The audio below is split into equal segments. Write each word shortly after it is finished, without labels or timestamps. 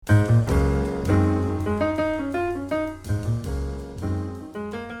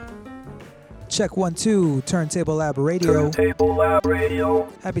Check 1 2, Turntable Lab Radio. Turntable Lab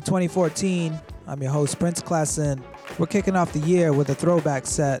Radio. Happy 2014. I'm your host, Prince Klassen. We're kicking off the year with a throwback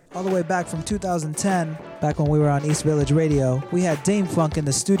set all the way back from 2010, back when we were on East Village Radio. We had Dame Funk in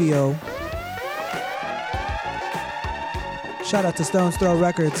the studio. Shout out to Stone's Throw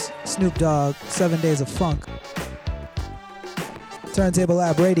Records, Snoop Dogg, 7 Days of Funk. Turntable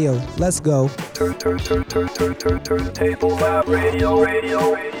Lab Radio, let's go. Turntable Lab Radio.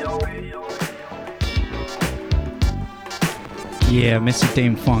 Yeah, Mr.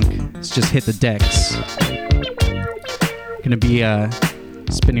 Dame Funk has just hit the decks. Gonna be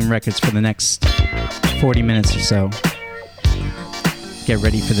spinning records for the next 40 minutes or so. Get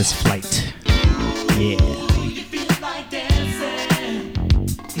ready for this flight. Yeah.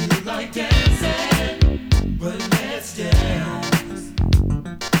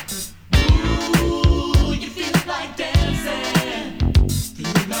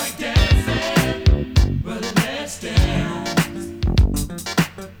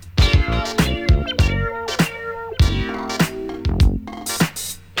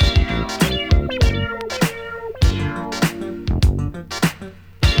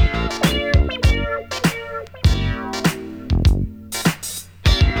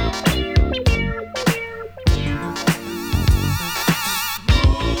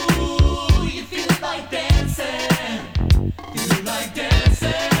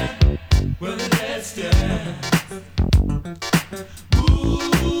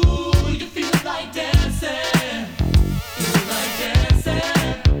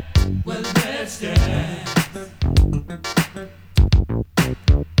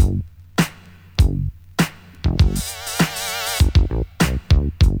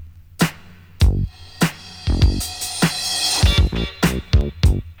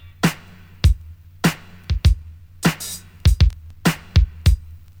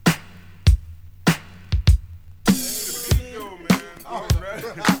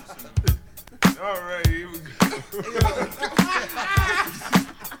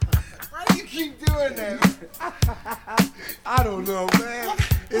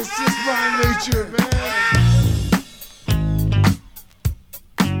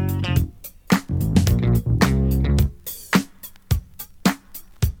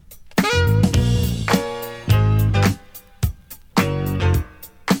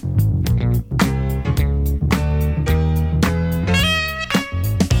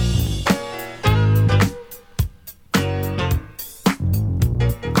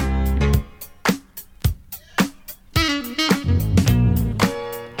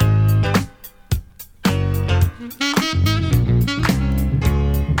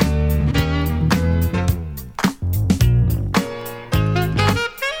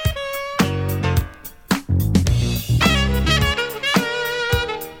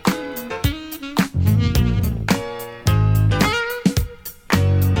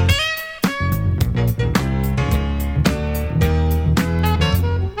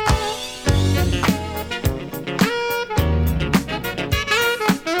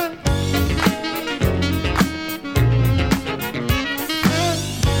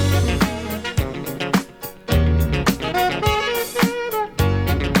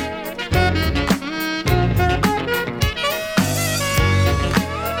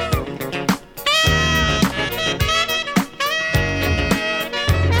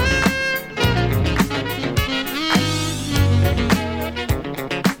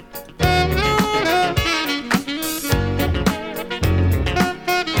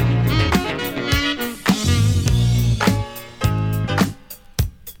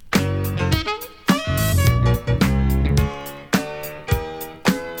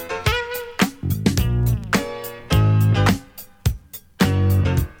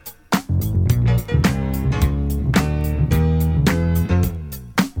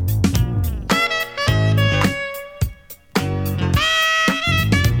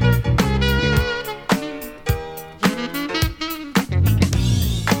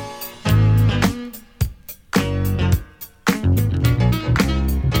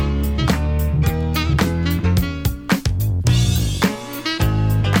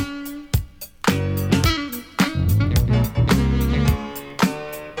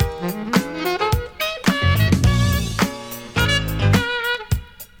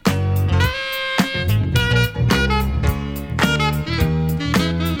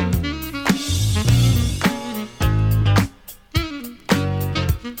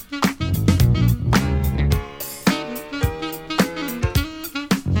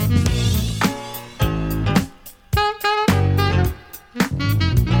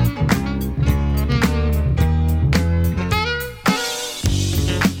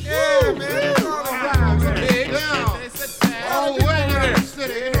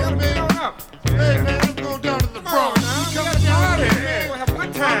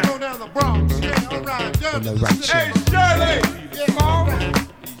 in the right channel.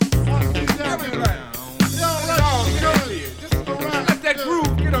 Let that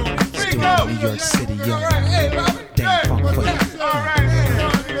groove get on. Still New York City, yo. Dame Funk for you.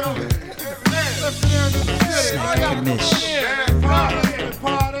 Snack and Mish.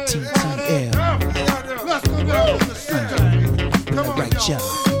 TTL. In the right channel.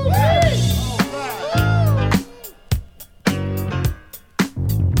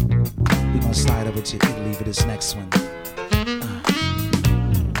 We gonna slide over to Italy for this next one.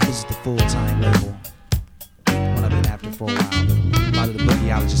 This is the full-time label. One I've been after for a while, but a lot of the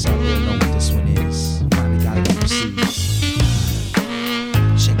boogieologists out there know what this one is. Finally got it overseas.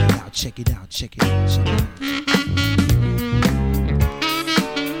 Check it out, check it out, check it out, check it out.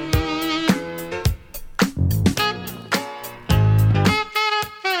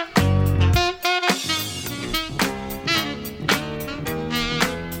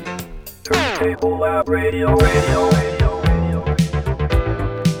 Turntable Lab Radio, radio, radio, radio.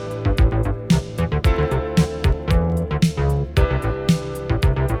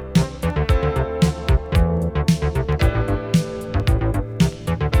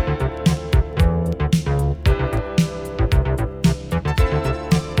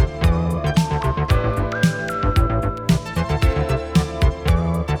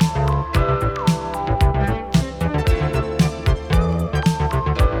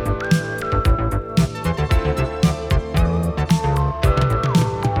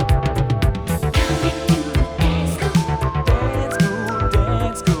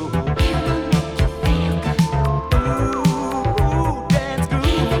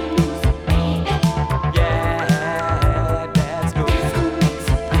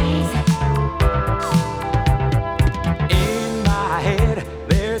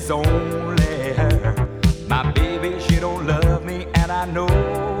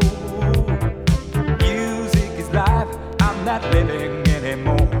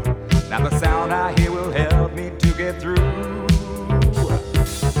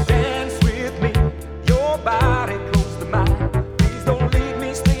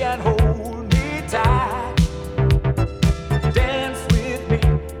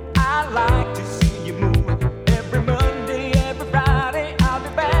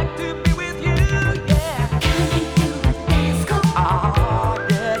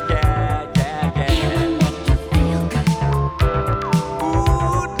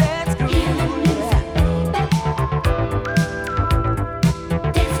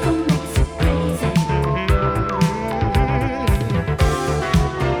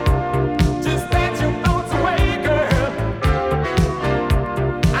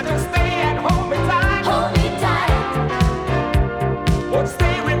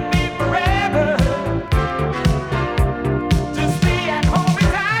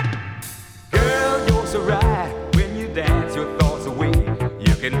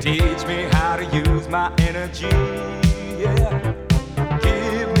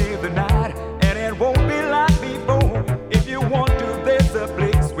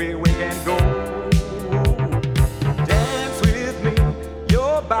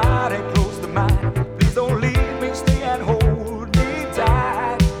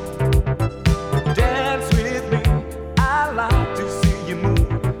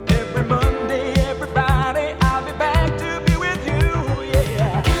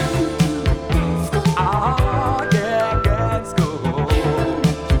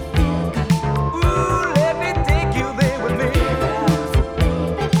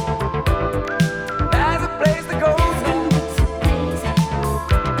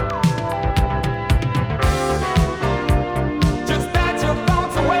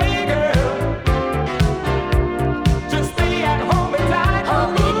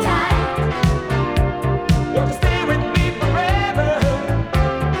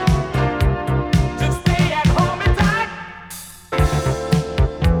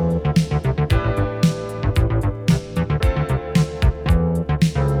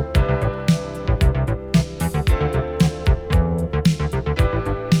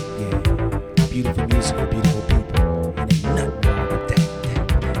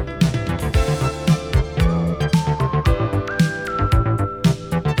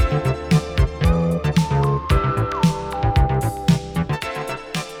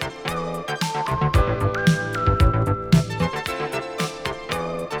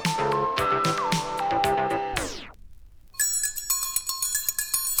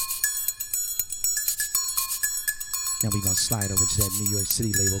 Now we gonna slide over to that New York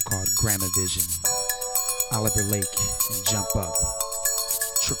City label called Gramavision. Oliver Lake and Jump Up.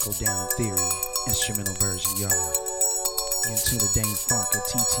 Trickle Down Theory, instrumental version, y'all. Into the Dame Funk at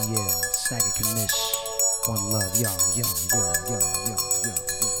TTL, Snagger Kanish. One love, yo, yo, yo, yo, yo, yo, yo,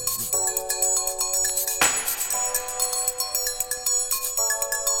 yo.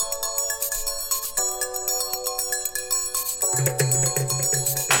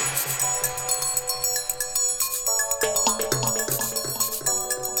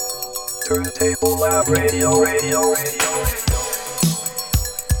 Turntable Lab Radio, radio, radio.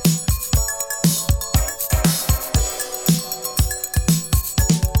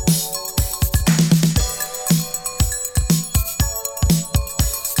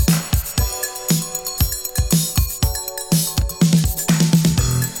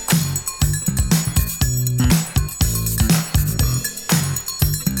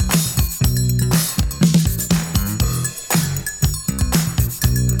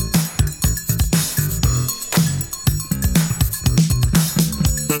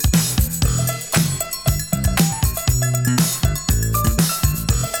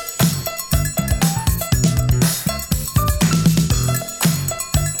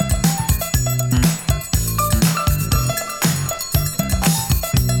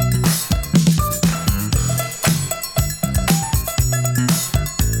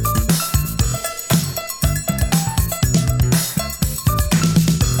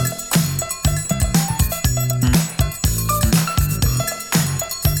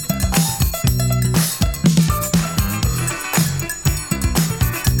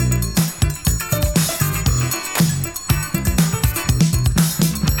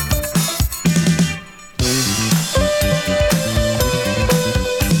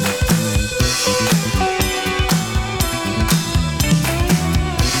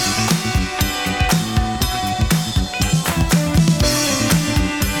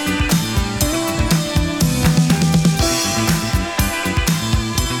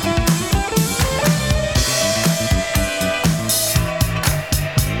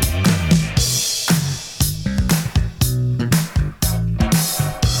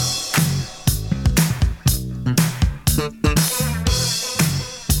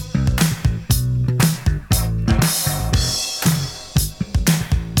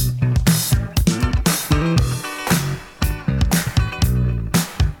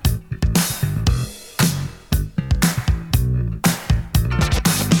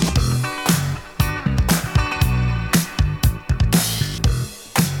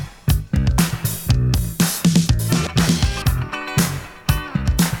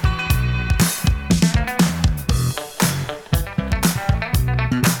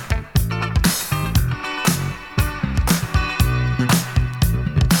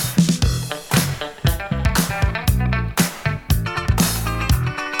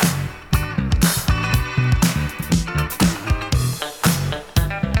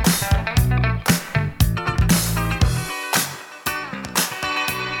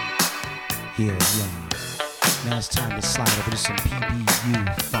 Yeah, yeah. Now it's time to slide over to some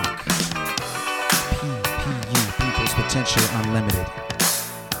PPU funk. PPU, People's Potential Unlimited.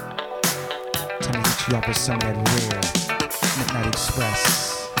 Time to hit you off with some of that rare Midnight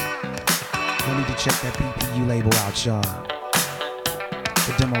Express. You'll need to check that PPU label out, y'all.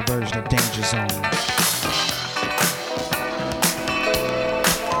 The demo version of Danger Zone.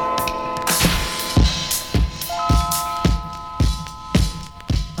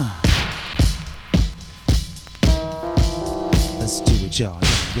 Y'all,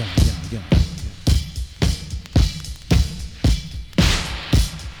 yeah, yeah, yeah, yeah.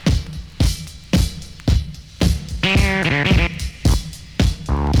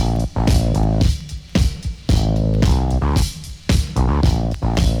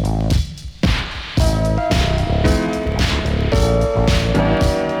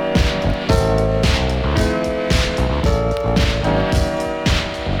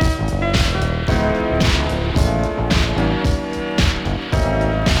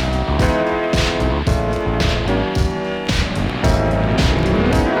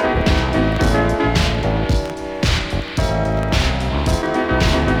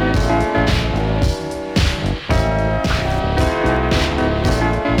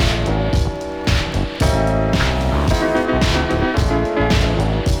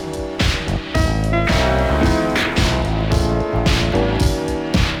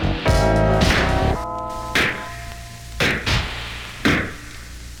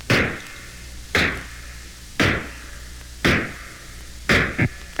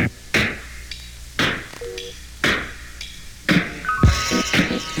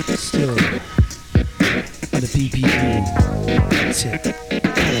 Still on the PPU tip.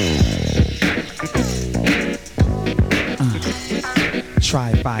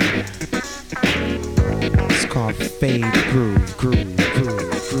 Tri-Fire. It's called Fade Groove, Groove,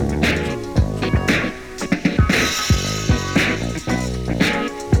 Groove, Groove, Groove.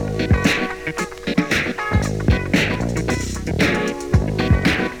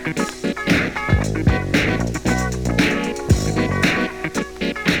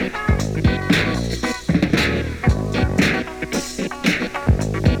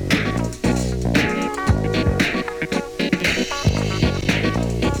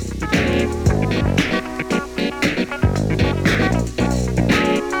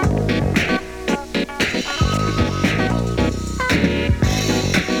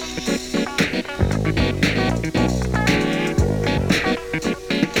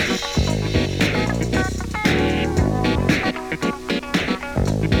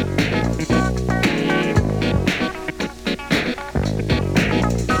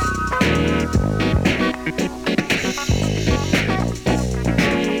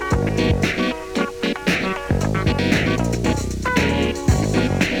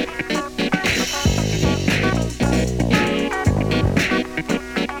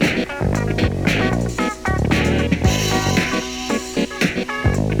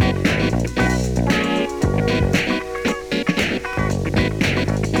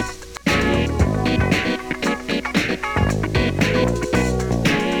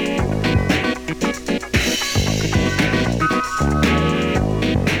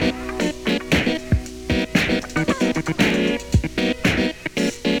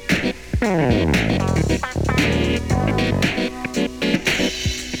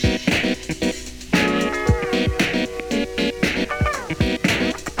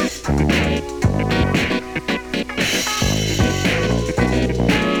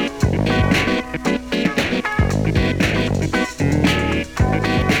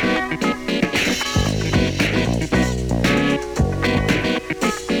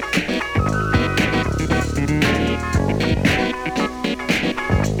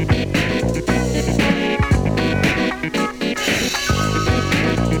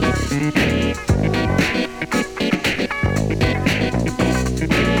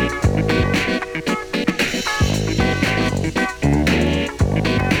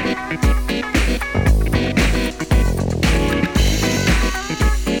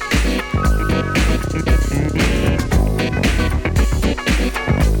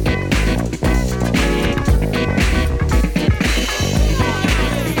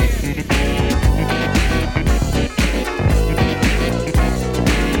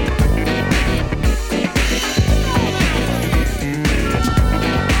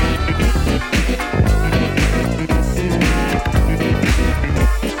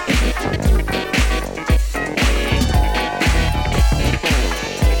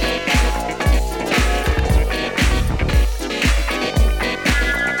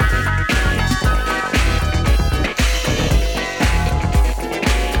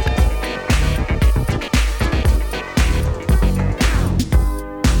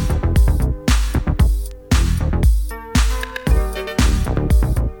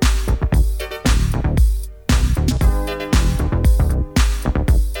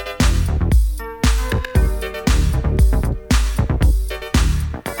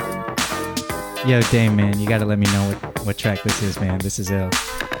 Yo, Dame, man, you gotta let me know what track this is, man. This is ill.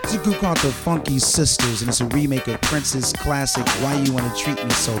 It's a group called the Funky Sisters, and it's a remake of Prince's classic Why You Wanna Treat Me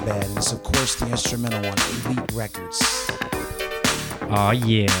So Bad, and it's of course the instrumental on Elite Records. Aw,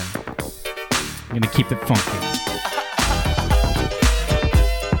 yeah. I'm gonna keep it funky.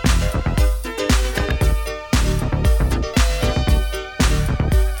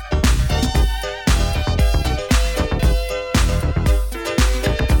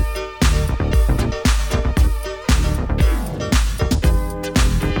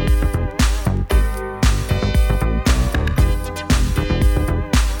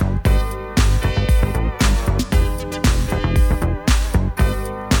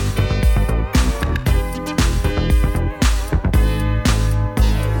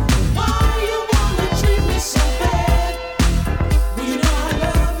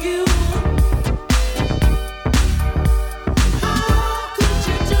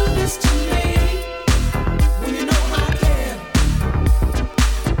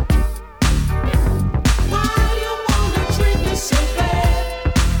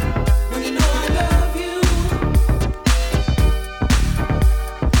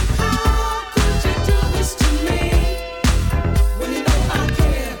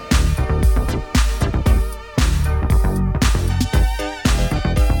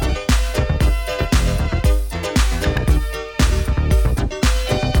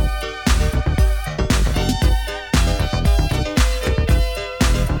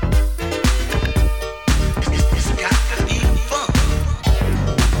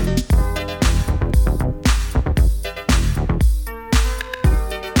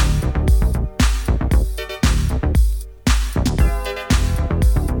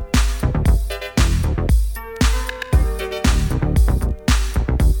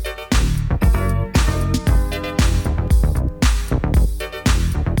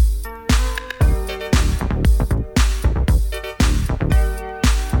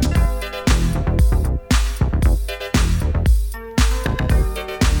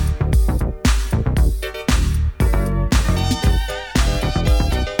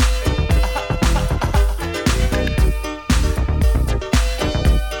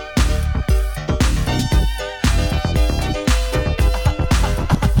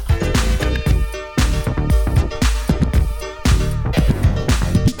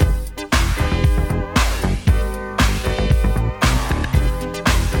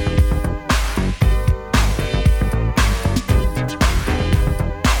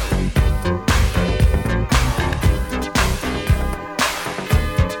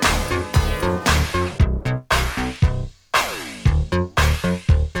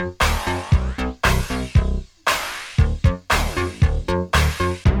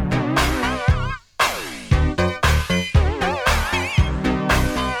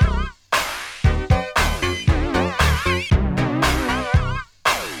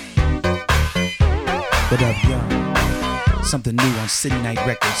 What up, yo? Something new on City Night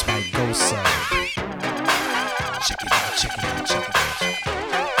Records by Ghost Sub. Check it out, check it out, check it out. Check it out.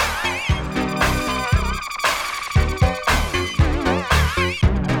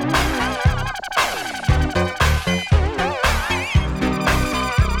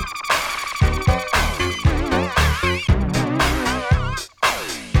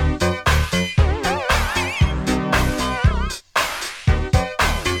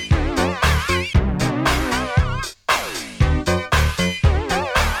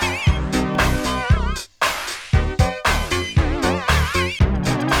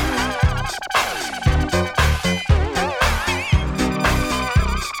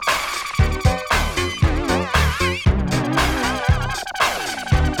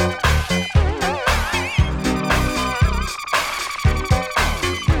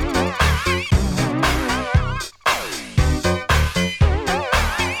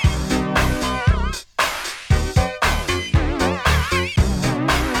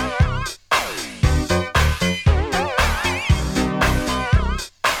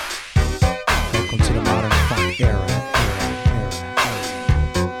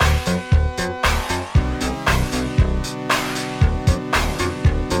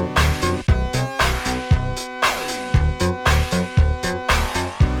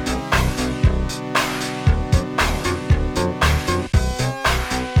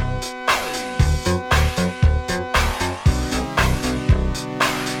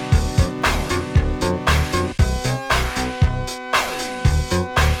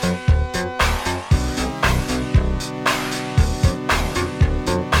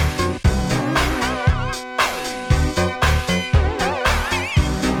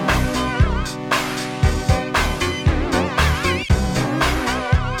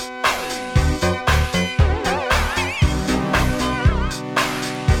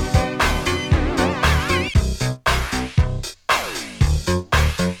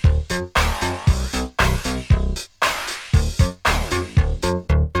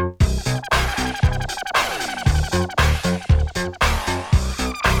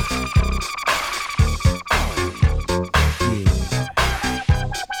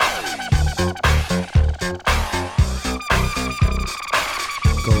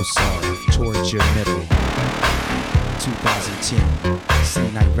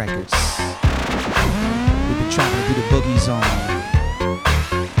 zone. Now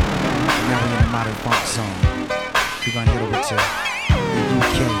we're in the modern funk zone. We're gonna head over to the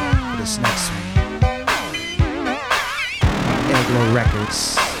UK for this next one. Airglow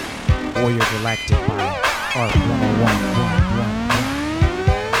Records, Warrior Galactic by Art 101.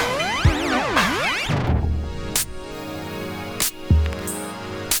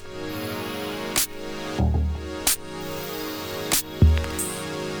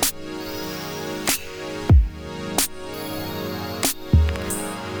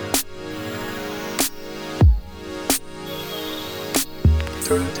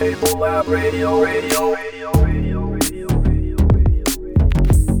 Turntable Lab Radio.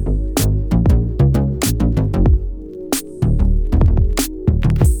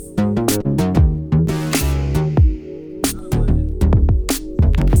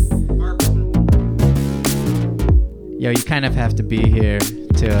 Yo, you kind of have to be here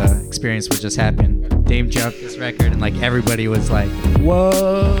to experience what just happened. Dame dropped this record and like everybody was like,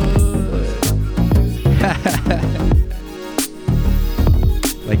 whoa.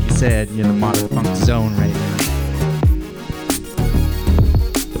 Like you said, you're in the modern funk zone right now.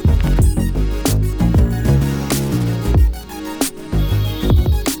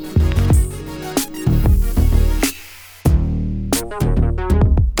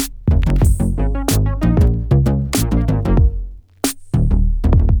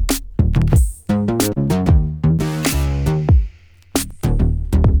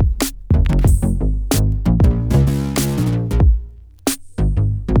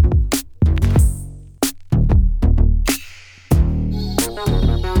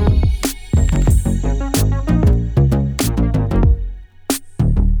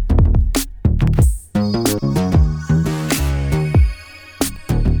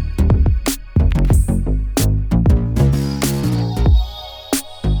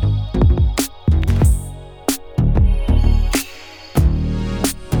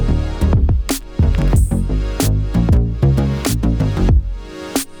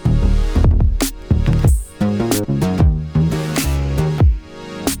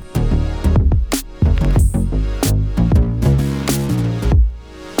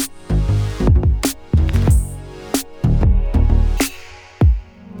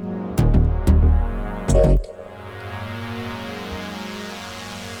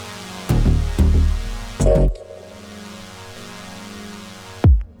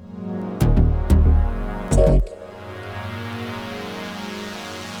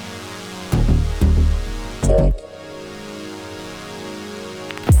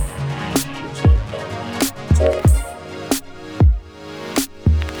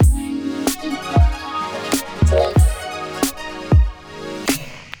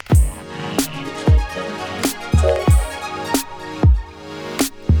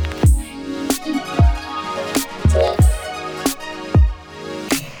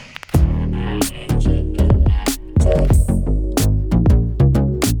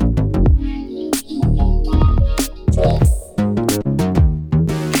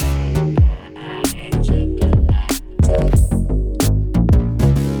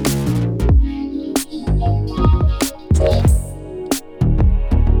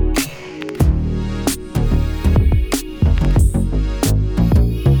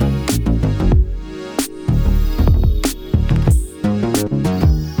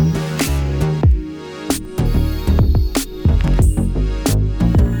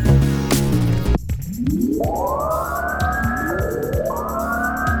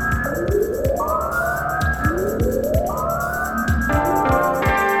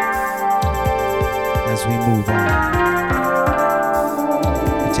 As we move on,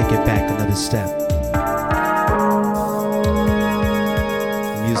 we take it back another step.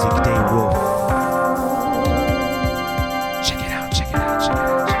 Music Day Wolf. Check it out, check it out, check it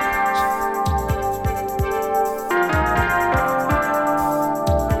out, check it out.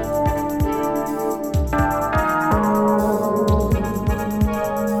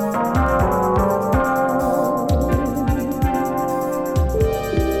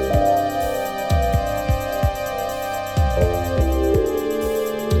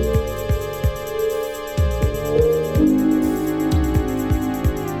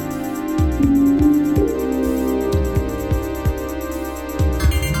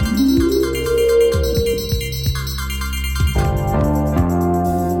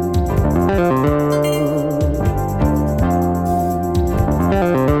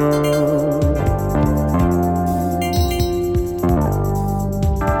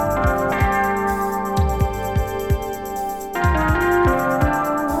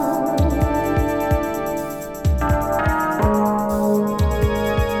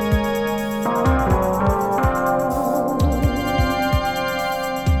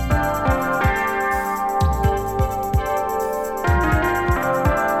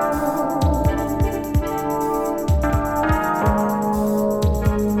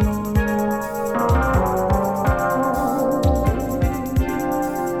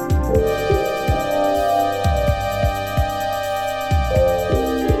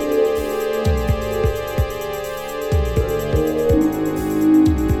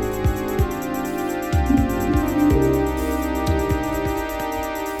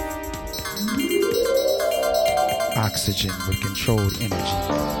 oxygen with controlled energy.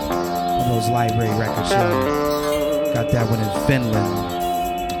 One of those library records, yo. Got that one in Finland.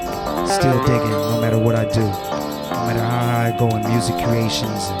 Still digging no matter what I do. No matter how high I go in music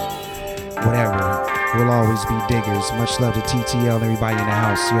creations and whatever. We'll always be diggers. Much love to TTL and everybody in the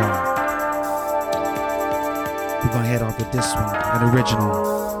house, yo. We're gonna head off with this one, an original.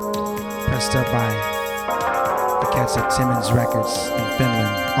 Pressed up by the cats at Timmins Records in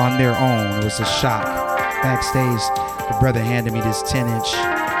Finland on their own. It was a shock. Backstage, the brother handed me this 10-inch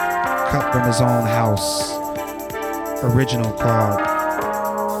cut from his own house. Original called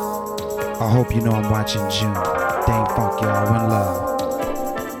I Hope You Know I'm Watching June. Dame Funk, y'all. One love.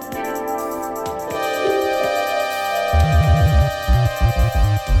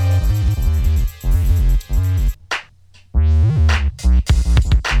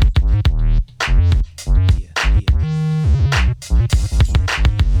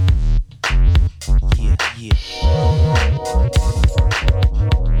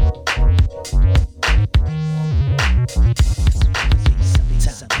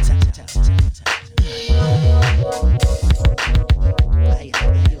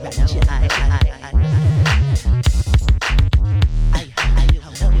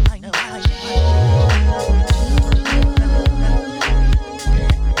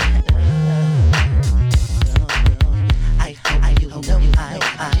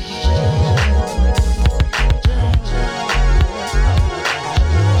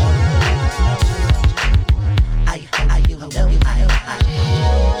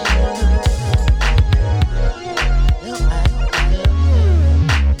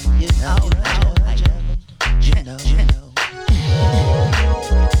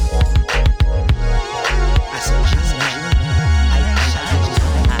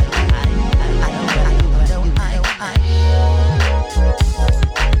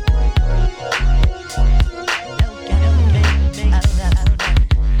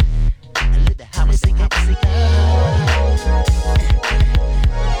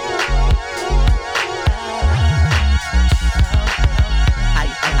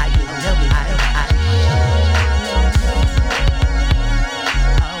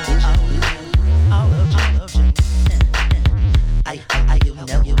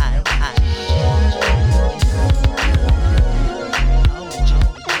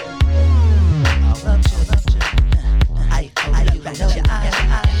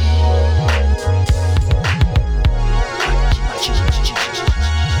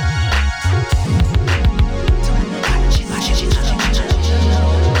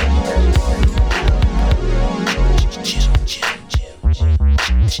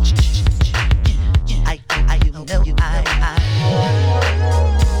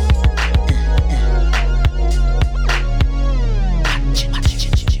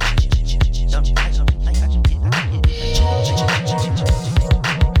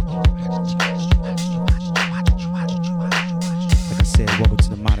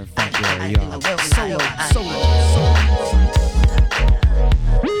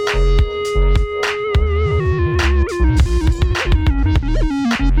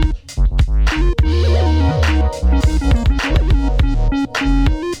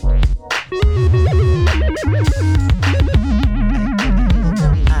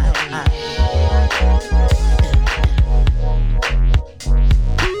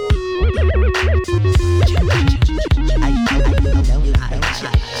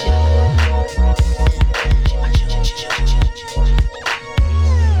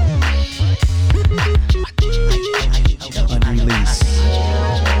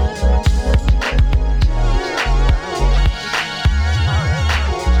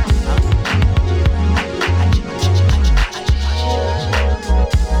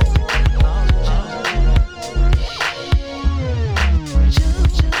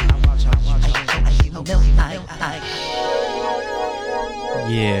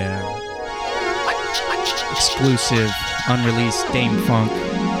 Exclusive, unreleased Dame Funk.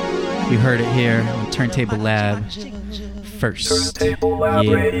 You heard it here on Turntable Lab first. Turntable Lab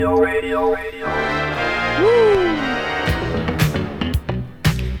Yeah. Radio.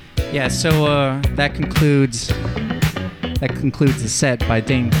 Yeah, so that concludes the set by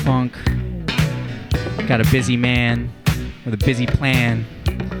Dame Funk. Got a busy man with a busy plan,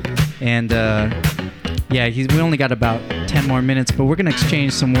 and yeah, we only got about 10 more minutes, but we're gonna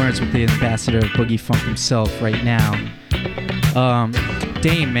exchange some words with the ambassador of Boogie Funk himself right now.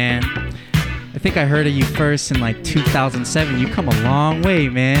 Dame, man, I think I heard of you first in like 2007. You come a long way,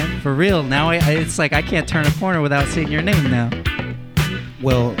 man, for real. Now it's like I can't turn a corner without seeing your name now.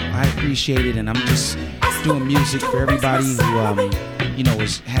 Well, I appreciate it, and I'm just doing music for everybody who,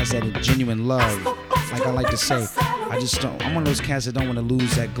 has that genuine love like I like to say, I'm one of those cats that don't want to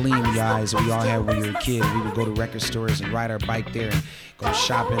lose that gleam in your eyes that we all had when we were a kid. We would go to record stores and ride our bike there and go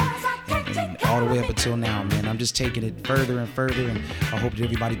shopping and all the way up until now, man. I'm just taking it further and further, and I hope that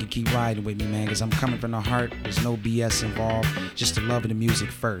everybody can keep riding with me, man, because I'm coming from the heart. There's no BS involved, just the love of the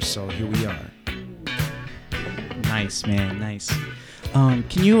music first. So here we are. Nice, man, nice.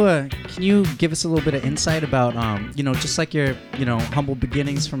 Can you give us a little bit of insight about just like your humble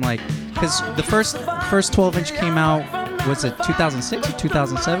beginnings from like, because the first 12-inch came out, was it 2006 or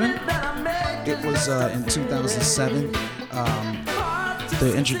 2007? It was in 2007.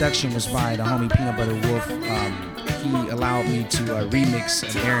 The introduction was by the homie Peanut Butter Wolf. He allowed me to remix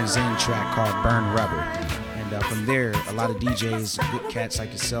an Aaron Zane track called Burn Rubber. And from there, a lot of DJs, good cats like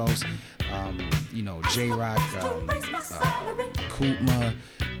yourselves, J-Rock, Koopma,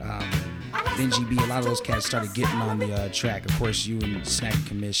 Benji B, a lot of those cats started getting on the track. Of course, you and Snack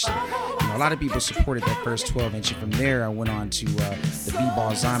Commish. A lot of people supported that first 12-inch. And from there, I went on to the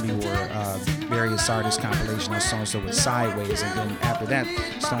B-Ball Zombie War, various artists compilation on Stone Throw with Sideways. And then after that,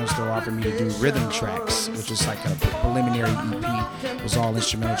 Stone Throw offered me to do rhythm tracks, which was like a preliminary EP. It was all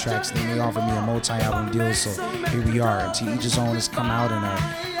instrumental tracks. Then they offered me a multi-album deal. So here we are. And To Each His Own has come out, and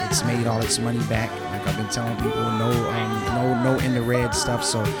it's made all its money back. Like I've been telling people, no in the red stuff.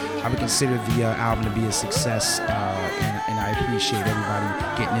 So I would consider the album to be a success, and I appreciate everybody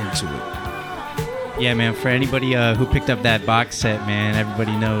getting into it. Yeah, man, for anybody who picked up that box set, man,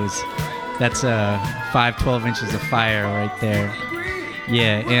 everybody knows that's 5 12-inches of fire right there.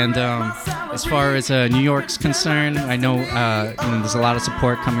 Yeah, and as far as New York's concerned, I know there's a lot of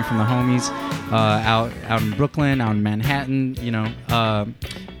support coming from the homies out in Brooklyn, out in Manhattan.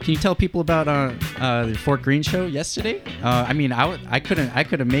 Can you tell people about the Fort Greene show yesterday? I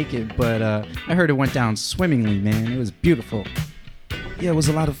couldn't make it, but I heard it went down swimmingly, man. It was beautiful. Yeah, it was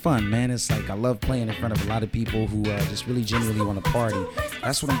a lot of fun, man. It's like I love playing in front of a lot of people who just really genuinely want to party.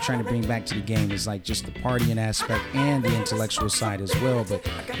 That's what I'm trying to bring back to the game, is like just the partying aspect and the intellectual side as well. But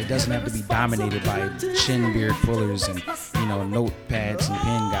it doesn't have to be dominated by chin beard pullers and notepads and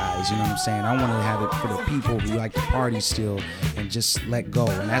pen guys. You know what I'm saying? I want to have it for the people who like to party still and just let go.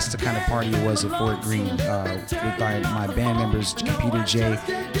 And that's the kind of party it was at Fort Greene with my band members, Computer J,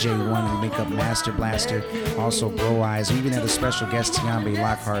 J1, who make up Master Blaster, also Bro Eyes. We even had a special guest, Tiambe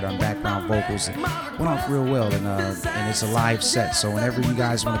Lockhart, on background vocals. It went off real well, and it's a live set. So whenever you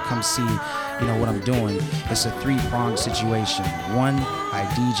guys want to come see, what I'm doing, it's a 3-pronged situation. One, I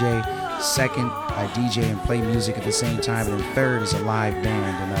DJ. Second, I DJ and play music at the same time. And then third is a live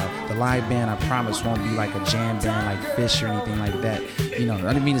band. And the live band, I promise, won't be like a jam band like Fish or anything like that. I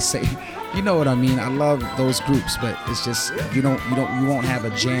didn't mean to say, you know what I mean. I love those groups, but it's just you won't have a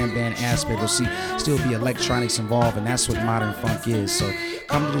jam band aspect. There'll still be electronics involved, and that's what modern funk is. So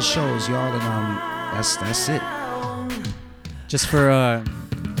come to the shows, y'all, and that's it. Just for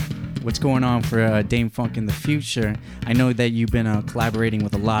what's going on for Dame Funk in the future, I know that you've been collaborating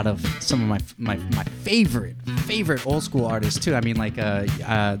with a lot of some of my favorite old school artists too. I mean, like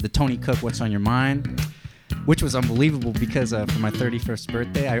the Tony Cook "What's on Your Mind," which was unbelievable because for my 31st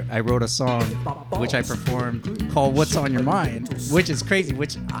birthday, I wrote a song which I performed called "What's on Your Mind," which is crazy.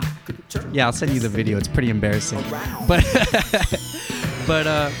 Yeah, I'll send you the video. It's pretty embarrassing, but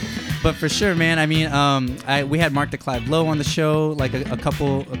for sure, man. I mean, we had Mark the Clive Lowe on the show like a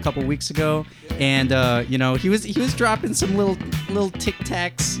couple weeks ago, and he was dropping some little tic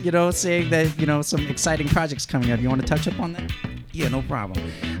tacs, saying that some exciting projects coming up. You want to touch up on that? Yeah, no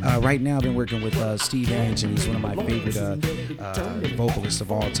problem. Right now, I've been working with Steve Arrington. He's one of my favorite vocalists of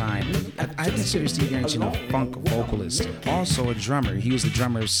all time. I consider Steve Arrington a funk vocalist, also a drummer. He was the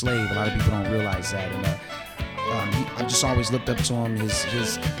drummer of Slave. A lot of people don't realize that. And I just always looked up to him.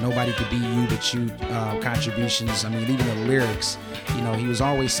 His "Nobody Could Be You But You" contributions. I mean, even the lyrics. He was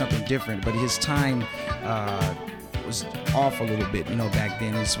always something different. But his time was off a little bit, back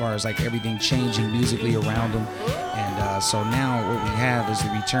then, as far as like everything changing musically around him. And so now what we have is the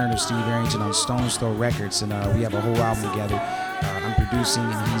return of Steve Arrington on Stone's Throw Records, and we have a whole album together. I'm producing,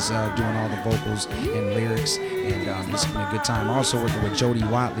 and he's doing all the vocals and lyrics, and it's been a good time. Also working with Jody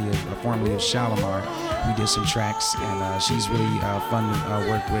Watley, formerly of Shalimar. We did some tracks, and she's really fun to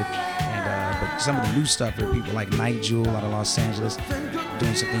work with. And but some of the new stuff are people like Night Jewel out of Los Angeles,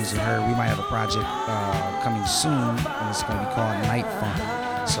 doing some things with her. We might have a project coming soon, and it's going to be called Night Funk.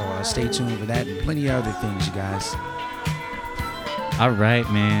 So stay tuned for that and plenty of other things, you guys. All right,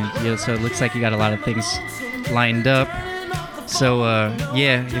 man. So it looks like you got a lot of things lined up. So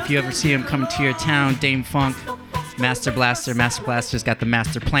if you ever see him coming to your town, Dame Funk, Master Blaster's got the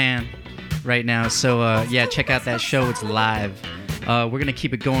master plan right now. So check out that show. It's live. We're going to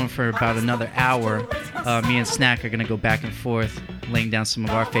keep it going for about another hour. Me and Snack are going to go back and forth, laying down some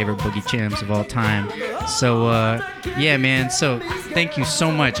of our favorite boogie jams of all time. So, yeah, man. So, thank you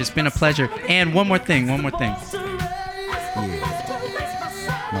so much. It's been a pleasure. And one more thing. Yeah.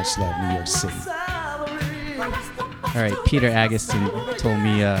 Much love, New York City. All right, Peter Agustin told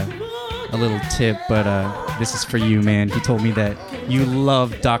me a little tip, but this is for you, man. He told me that you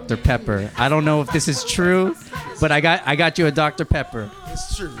love Dr. Pepper. I don't know if this is true, but I got you a Dr. Pepper.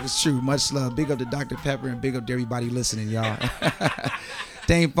 It's true. Much love. Big up to Dr. Pepper and big up to everybody listening, y'all.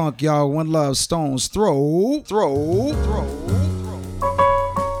 Dame Funk, y'all. One love. Stones throw.